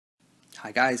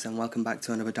Hi guys, and welcome back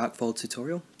to another Darkfall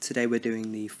tutorial. Today we're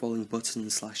doing the falling button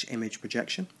 / image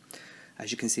projection.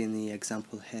 As you can see in the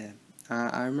example here,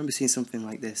 I remember seeing something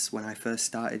like this when I first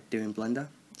started doing Blender,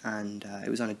 and it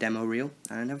was on a demo reel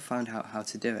and I never found out how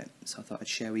to do it, so I thought I'd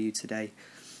share with you today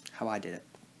how I did it.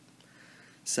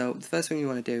 So the first thing you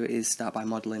want to do is start by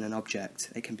modelling an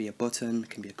object. It can be a button, it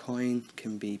can be a coin, it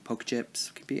can be poker chips,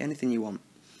 it can be anything you want.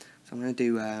 So I'm going to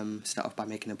do start off by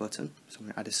making a button. So I'm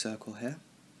going to add a circle here.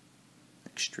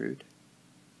 Extrude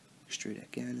it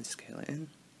again and scale it in,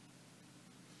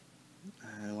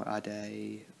 and we'll add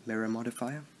a mirror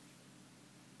modifier.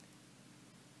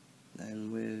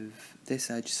 Then with this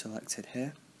edge selected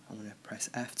here, I'm going to press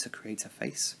F to create a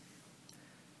face.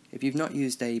 If you've not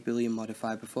used a Boolean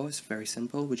modifier before, it's very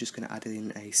simple. We're just going to add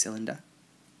in a cylinder,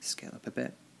 scale up a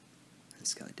bit and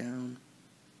scale it down.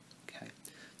 Okay,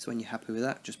 so when you're happy with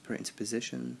that, just put it into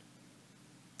position,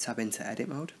 tab into edit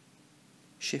mode,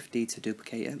 Shift D to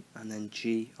duplicate it, and then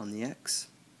G on the X,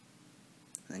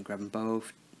 and then grab them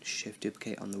both, Shift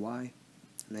duplicate on the Y,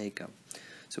 and there you go.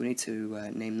 So we need to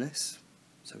name this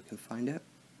so we can find it.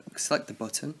 Select the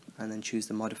button and then choose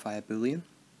the modifier Boolean,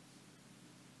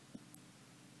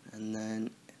 and then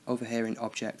over here in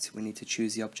object we need to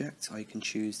choose the object, or you can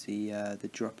choose the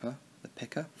dropper, the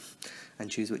picker, and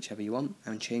choose whichever you want,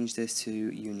 and change this to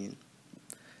union.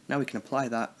 Now we can apply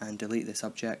that and delete this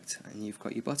object, and you've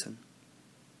got your button.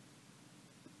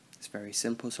 It's very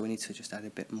simple, so we need to just add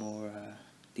a bit more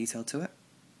detail to it.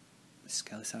 Let's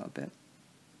scale this out a bit.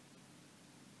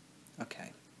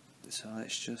 Okay, so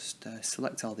let's just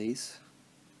select all these.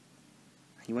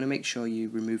 You want to make sure you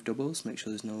remove doubles, make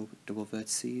sure there's no double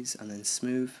vertices, and then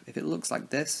smooth. If it looks like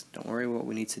this, don't worry, what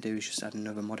we need to do is just add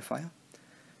another modifier.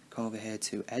 Go over here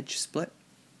to edge split,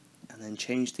 and then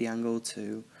change the angle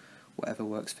to whatever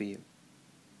works for you.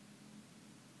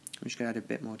 I'm just going to add a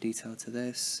bit more detail to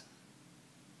this.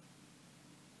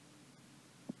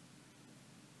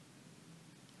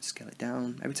 Scale it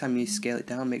down. Every time you scale it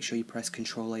down, make sure you press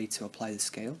Ctrl A to apply the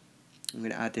scale. I'm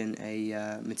going to add in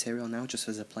a material now, just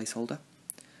as a placeholder.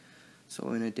 So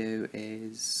what we're going to do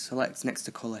is select next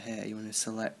to color here. You want to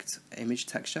select image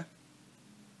texture,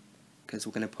 because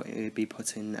we're going to be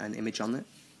putting an image on it,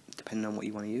 depending on what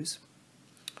you want to use.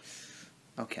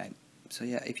 Okay. So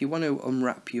yeah, if you want to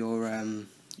unwrap your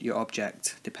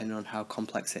object, depending on how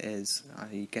complex it is,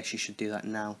 I guess you should do that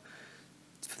now.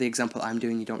 For the example I'm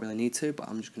doing, you don't really need to, but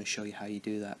I'm just going to show you how you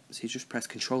do that. So you just press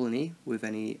Ctrl and E with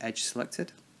any edge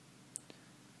selected,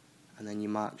 and then you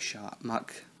mark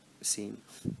seam.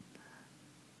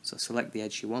 So select the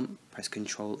edge you want, press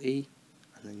Ctrl E,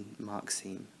 and then mark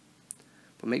seam.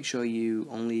 But make sure you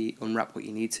only unwrap what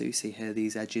you need to. See here,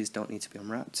 these edges don't need to be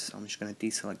unwrapped, so I'm just going to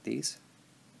deselect these.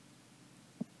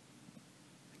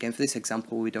 Again, for this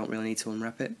example, we don't really need to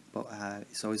unwrap it, but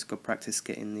it's always good practice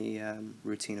getting the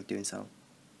routine of doing so,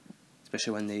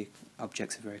 especially when the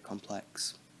objects are very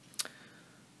complex.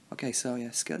 Okay, so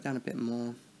yeah, scale it down a bit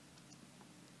more.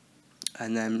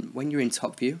 And then when you're in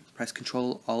top view, press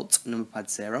Ctrl Alt numberpad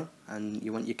 0, and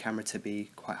you want your camera to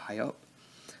be quite high up.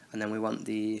 And then we want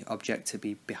the object to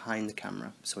be behind the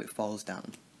camera, so it falls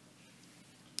down.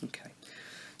 Okay,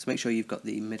 so make sure you've got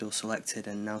the middle selected,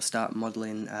 and now start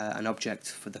modelling an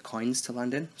object for the coins to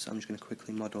land in. So I'm just going to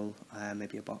quickly model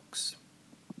maybe a box.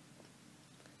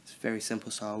 It's very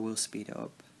simple, so I will speed it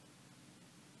up.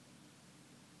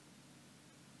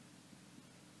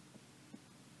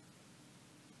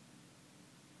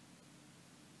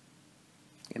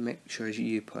 And make sure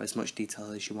you put as much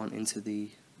detail as you want into the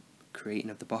creating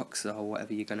of the box, or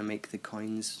whatever you're going to make the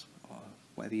coins or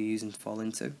whatever you're using to fall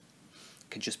into. It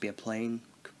could just be a plane,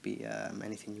 could be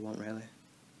anything you want really.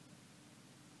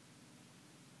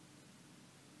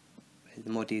 The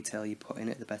more detail you put in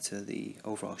it, the better the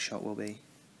overall shot will be.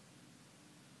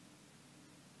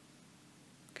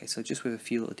 Okay, so just with a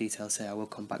few little details here, I will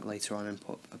come back later on and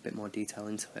put a bit more detail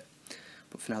into it.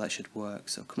 But for now that should work.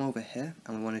 So come over here,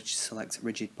 and we want to select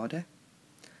rigid body.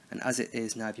 And as it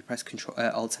is now, if you press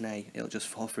Alt and A, it'll just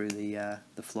fall through the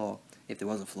floor, if there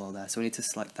was a floor there. So we need to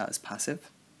select that as passive,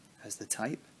 as the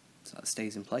type, so that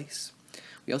stays in place.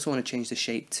 We also want to change the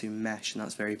shape to mesh, and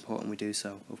that's very important we do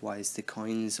so, otherwise the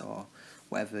coins or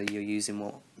whatever you're using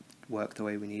won't work the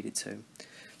way we need it to.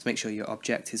 So make sure your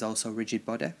object is also rigid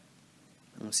body, and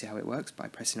we'll see how it works by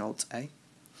pressing Alt A.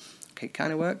 Okay, it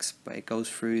kind of works, but it goes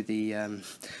through the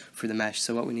mesh.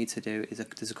 So what we need to do is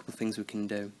there's a couple of things we can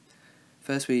do.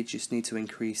 First, we just need to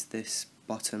increase this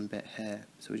bottom bit here,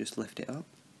 so we just lift it up.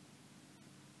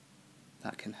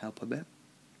 That can help a bit.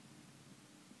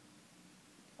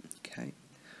 Okay,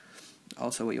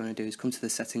 Also what you want to do is come to the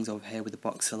settings over here with the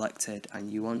box selected,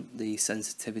 and you want the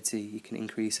sensitivity. You can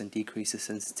increase and decrease the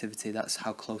sensitivity. That's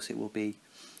how close it will be.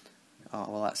 Oh,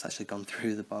 well, that's actually gone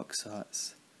through the box, so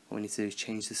that's what we need to do, is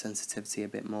change the sensitivity a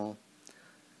bit more.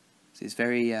 So it's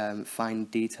very fine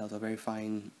details or very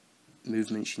fine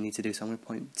movements you need to do, so I'm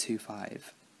going to 0.25.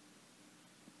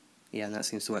 Yeah, and that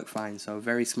seems to work fine, so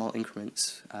very small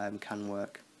increments can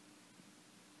work.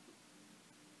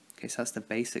 Okay, so that's the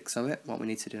basics of it. What we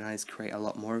need to do now is create a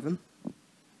lot more of them.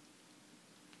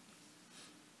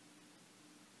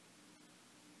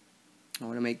 I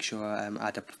want to make sure I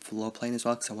add a floor plane as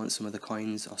well, because I want some of the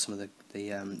coins or some of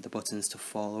the buttons to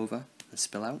fall over and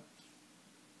spill out.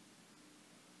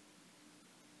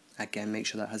 Again, make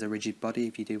sure that has a rigid body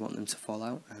if you do want them to fall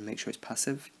out, and make sure it's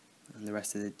passive, and the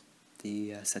rest of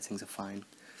the settings are fine.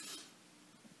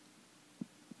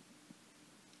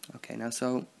 Okay, now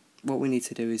so what we need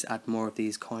to do is add more of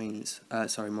these coins,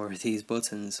 more of these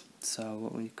buttons. So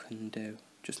what we can do,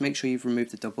 just make sure you've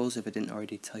removed the doubles if I didn't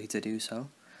already tell you to do so,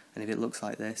 and if it looks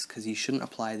like this, because you shouldn't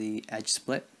apply the edge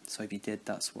split, so if you did,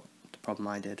 that's what the problem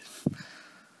I did.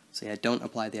 So yeah, don't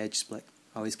apply the edge split,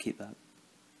 always keep that.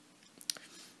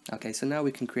 Okay, so now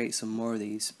we can create some more of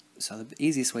these. So the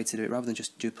easiest way to do it, rather than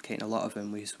just duplicating a lot of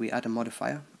them, is we add a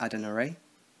modifier, add an array,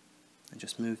 and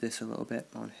just move this a little bit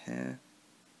on here,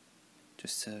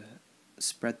 just to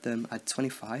spread them, add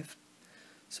 25.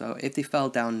 So if they fell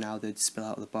down now, they'd spill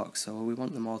out of the box, so we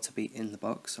want them all to be in the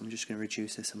box. So I'm just going to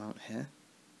reduce this amount here.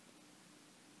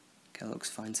 Okay, that looks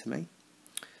fine to me.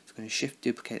 So I'm going to shift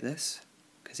duplicate this,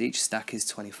 because each stack is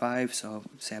 25, so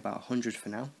say about 100 for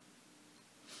now.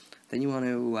 Then you want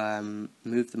to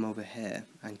move them over here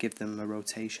and give them a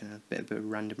rotation, a bit of a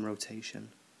random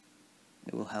rotation.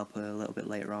 It will help a little bit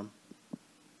later on.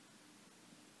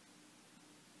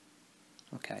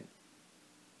 Okay,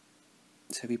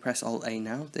 so if you press Alt A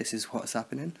now, this is what's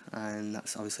happening, and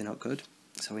that's obviously not good.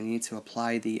 So we need to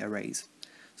apply the arrays.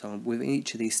 So with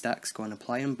each of these stacks, go and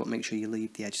apply them, but make sure you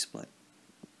leave the edge split.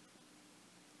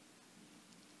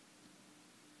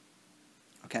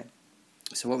 Okay,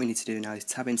 so what we need to do now is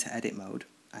tab into edit mode,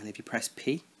 and if you press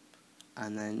P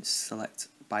and then select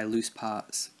by loose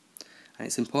parts, and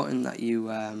it's important that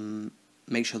you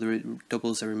make sure the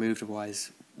doubles are removed,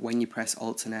 otherwise when you press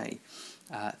Alt and A,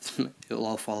 it'll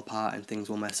all fall apart and things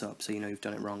will mess up, so you know you've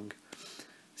done it wrong.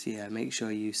 So yeah, make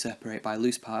sure you separate by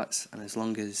loose parts, and as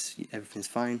long as everything's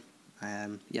fine,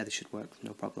 yeah, they should work,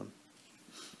 no problem.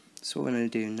 So what we're going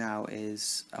to do now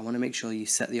is, I want to make sure you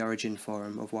set the origin for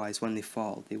them, otherwise when they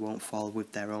fall, they won't fall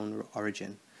with their own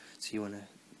origin. So you want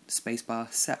to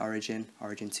spacebar, set origin,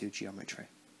 origin to geometry.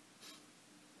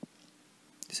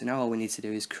 So now all we need to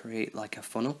do is create like a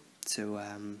funnel to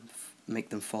make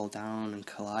them fall down and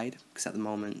collide, because at the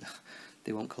moment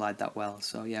they won't collide that well.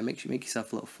 So yeah, make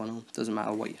yourself a little funnel. Doesn't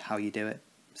matter how you do it,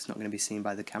 it's not going to be seen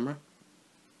by the camera.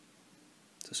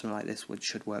 So something like this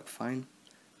should work fine.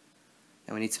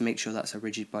 And we need to make sure that's a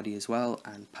rigid body as well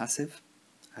and passive.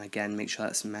 And again, make sure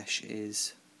that mesh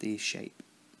is the shape.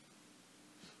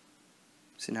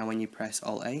 So now when you press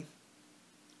Alt A,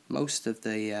 most of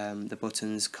the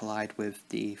buttons collide with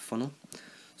the funnel.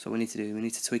 So what we need to do, we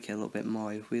need to tweak it a little bit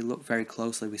more. If we look very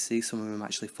closely, we see some of them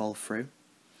actually fall through.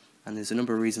 And there's a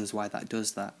number of reasons why that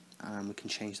does that, and we can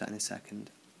change that in a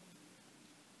second.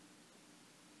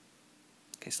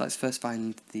 Okay, so let's first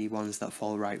find the ones that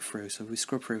fall right through. So if we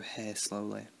scrub through here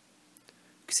slowly,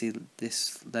 you can see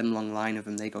them long line of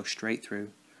them, they go straight through.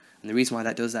 And the reason why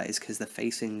that does that is because they're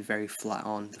facing very flat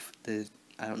on.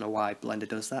 I don't know why Blender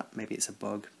does that, maybe it's a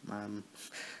bug,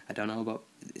 I don't know, but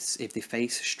if they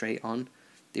face straight on,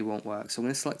 they won't work. So I'm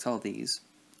going to select all these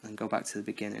and go back to the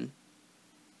beginning,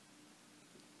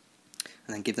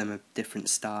 and then give them a different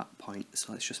start point.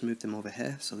 So let's just move them over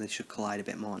here, so they should collide a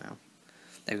bit more now.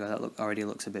 There we go, that already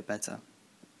looks a bit better.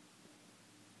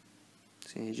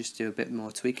 So you just do a bit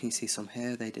more tweaking. You see some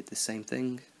here, they did the same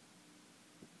thing.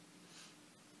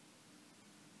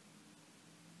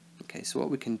 Okay, so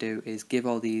what we can do is give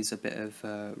all these a bit of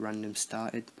random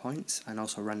started points and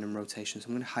also random rotations.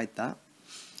 I'm going to hide that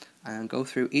and go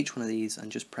through each one of these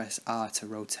and just press R to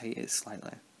rotate it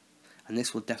slightly. And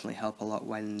this will definitely help a lot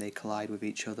when they collide with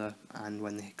each other and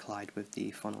when they collide with the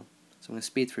funnel. So I'm going to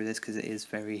speed through this because it is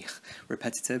very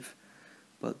repetitive,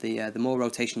 but the more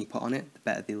rotation you put on it, the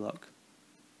better they look,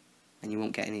 and you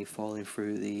won't get any falling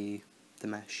through the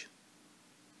mesh.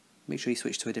 Make sure you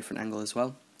switch to a different angle as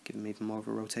well, give them even more of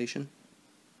a rotation.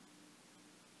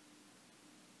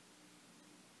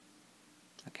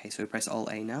 Okay, so we press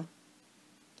Alt A now.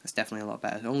 That's definitely a lot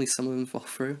better. Only some of them fall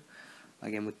through.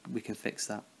 Again, we can fix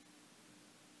that.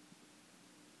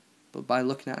 But by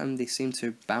looking at them, they seem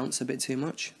to bounce a bit too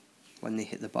much. when they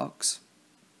hit the box.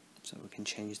 So we can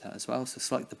change that as well. So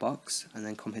select the box and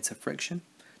then come here to friction.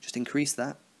 Just increase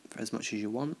that for as much as you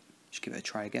want. Just give it a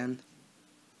try again.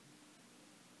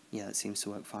 Yeah, that seems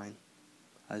to work fine.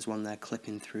 There's one there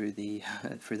clipping through the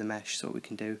through the mesh. So what we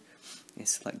can do is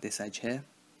select this edge here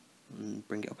and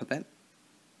bring it up a bit.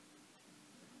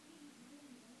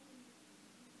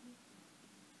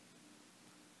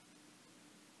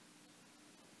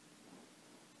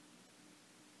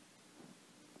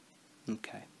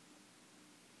 Okay.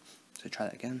 So try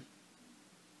that again.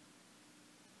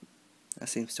 That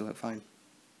seems to work fine.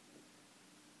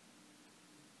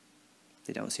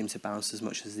 They don't seem to bounce as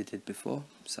much as they did before,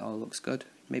 so it all looks good.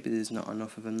 Maybe there's not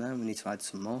enough of them there, we need to add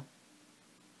some more.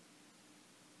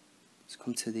 Let's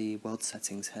come to the world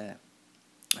settings here,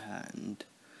 and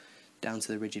down to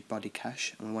the rigid body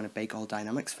cache, and we want to bake all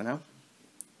dynamics for now.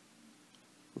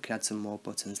 We can add some more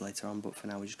buttons later on, but for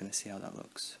now we're just going to see how that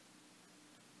looks.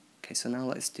 Okay, so now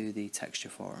let's do the texture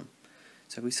for them.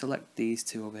 So we select these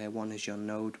two over here. One is your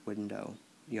node window,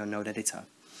 your node editor,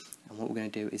 and what we're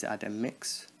going to do is add a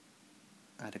mix,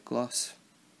 add a gloss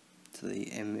to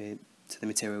the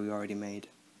material we already made.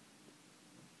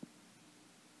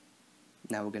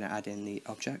 Now we're going to add in the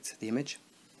object, the image.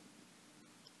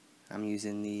 I'm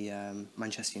using the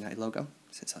Manchester United logo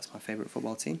since that's my favourite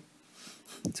football team.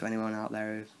 To anyone out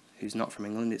there who's not from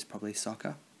England, it's probably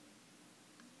soccer.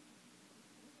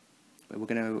 But we're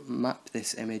going to map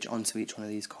this image onto each one of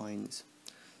these coins.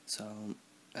 So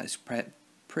it's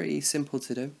pretty simple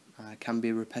to do. It can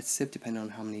be repetitive depending on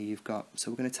how many you've got.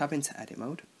 So we're going to tab into edit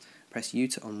mode, press U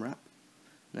to unwrap.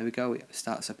 And there we go, it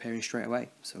starts appearing straight away.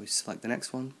 So we select the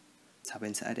next one, tab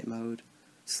into edit mode,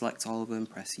 select all of them,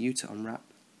 press U to unwrap,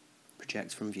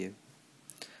 project from view.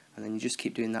 And then you just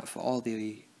keep doing that for all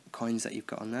the coins that you've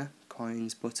got on there,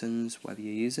 coins, buttons, whatever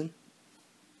you're using.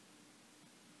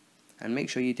 And make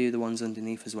sure you do the ones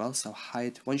underneath as well, so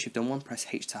hide, once you've done one, press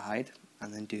H to hide,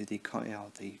 and then do the coin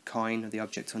or the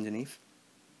object underneath.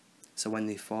 So when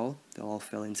they fall, they'll all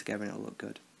fill in together and it'll look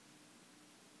good.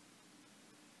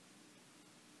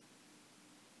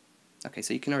 Okay,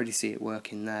 so you can already see it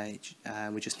working there.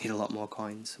 We just need a lot more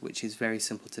coins, which is very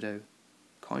simple to do.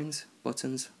 Coins,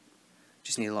 buttons,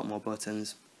 just need a lot more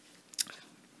buttons.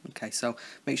 Okay, so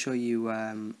make sure you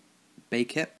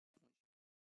bake it.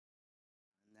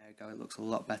 And there you go, it looks a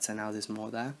lot better now, there's more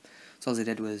there. So all I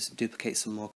did was duplicate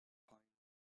some more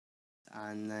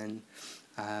and then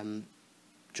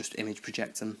just image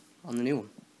project them on the new one.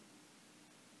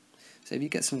 So if you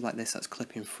get something like this that's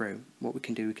clipping through, what we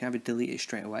can do, we can either delete it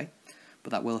straight away,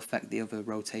 but that will affect the other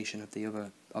rotation of the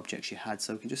other objects you had,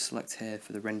 so we can just select here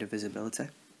for the render visibility,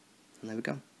 and there we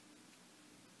go.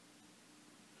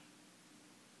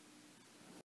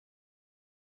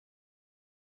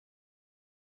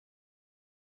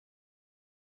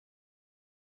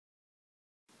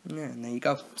 Yeah, and there you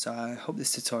go. So I hope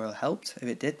this tutorial helped. If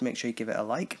it did, make sure you give it a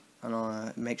like,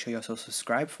 and make sure you also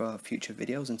subscribe for future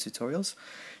videos and tutorials.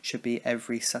 Should be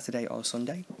every Saturday or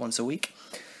Sunday, once a week.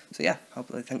 So yeah,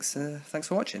 hopefully thanks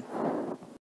for watching.